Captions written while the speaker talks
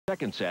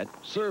second set,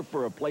 serve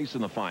for a place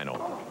in the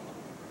final.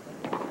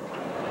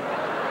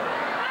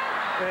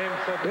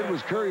 It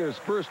was Courier's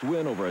first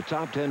win over a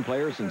top 10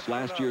 player since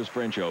last year's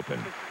French Open.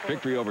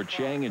 Victory over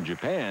Chang in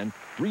Japan,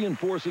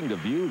 reinforcing the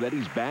view that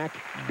he's back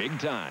big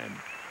time.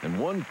 And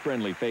one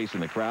friendly face in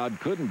the crowd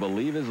couldn't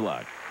believe his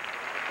luck.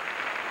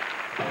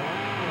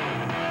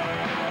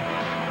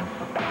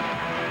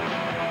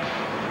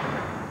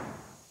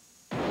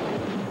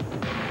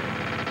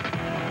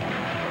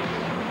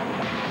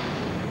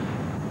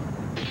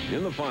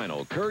 In the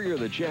final, Courier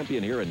the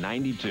champion here in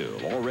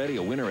 '92, already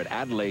a winner at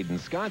Adelaide and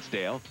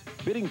Scottsdale,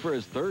 bidding for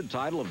his third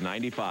title of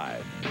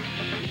 '95.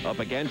 Up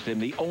against him,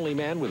 the only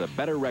man with a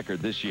better record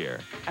this year,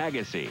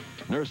 Agassi,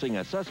 nursing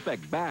a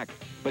suspect back,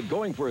 but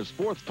going for his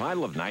fourth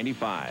title of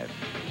 '95.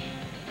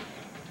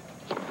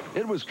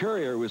 It was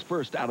Courier who was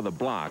first out of the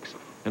blocks,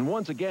 and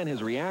once again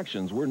his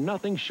reactions were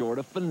nothing short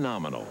of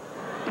phenomenal.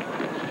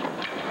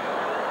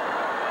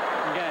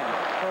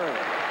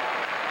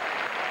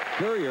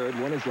 Courier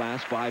had won his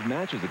last 5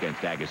 matches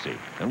against Agassi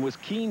and was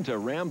keen to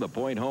ram the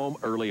point home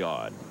early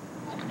on.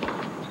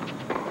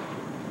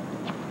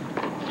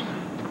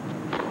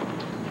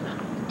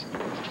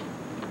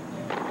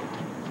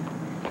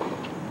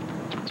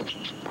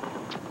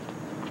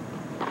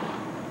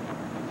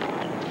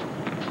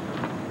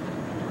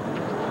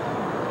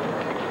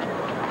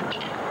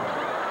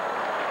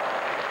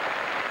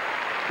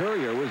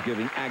 Courier was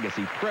giving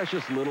Agassi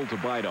precious little to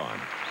bite on,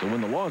 so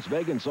when the Las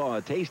Vegans saw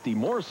a tasty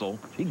morsel,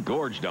 he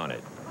gorged on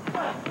it.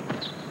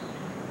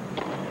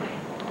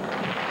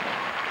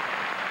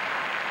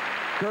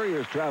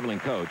 Courier's traveling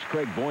coach,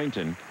 Craig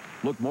Boynton,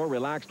 looked more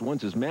relaxed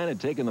once his man had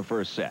taken the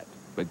first set,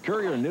 but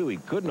Courier knew he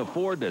couldn't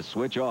afford to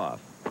switch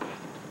off.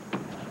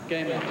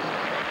 Game on.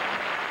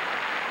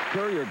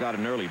 Courier got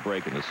an early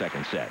break in the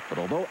second set, but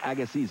although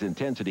Agassi's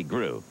intensity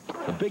grew,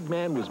 the big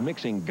man was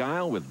mixing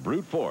guile with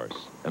brute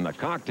force, and the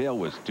cocktail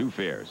was too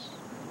fierce.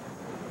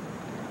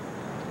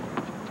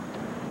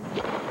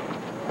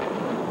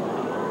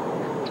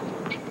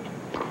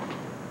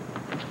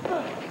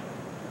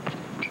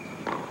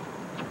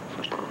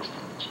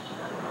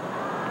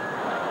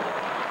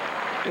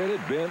 It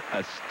had been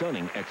a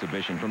stunning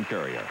exhibition from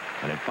Courier,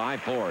 and at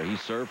 5-4, he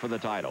served for the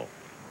title.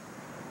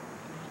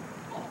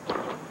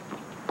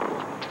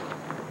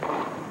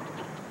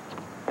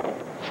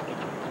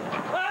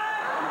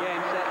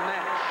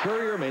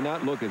 Courier may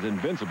not look as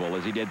invincible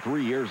as he did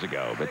 3 years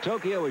ago, but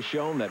Tokyo has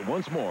shown that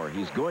once more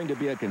he's going to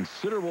be a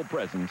considerable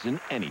presence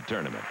in any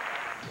tournament.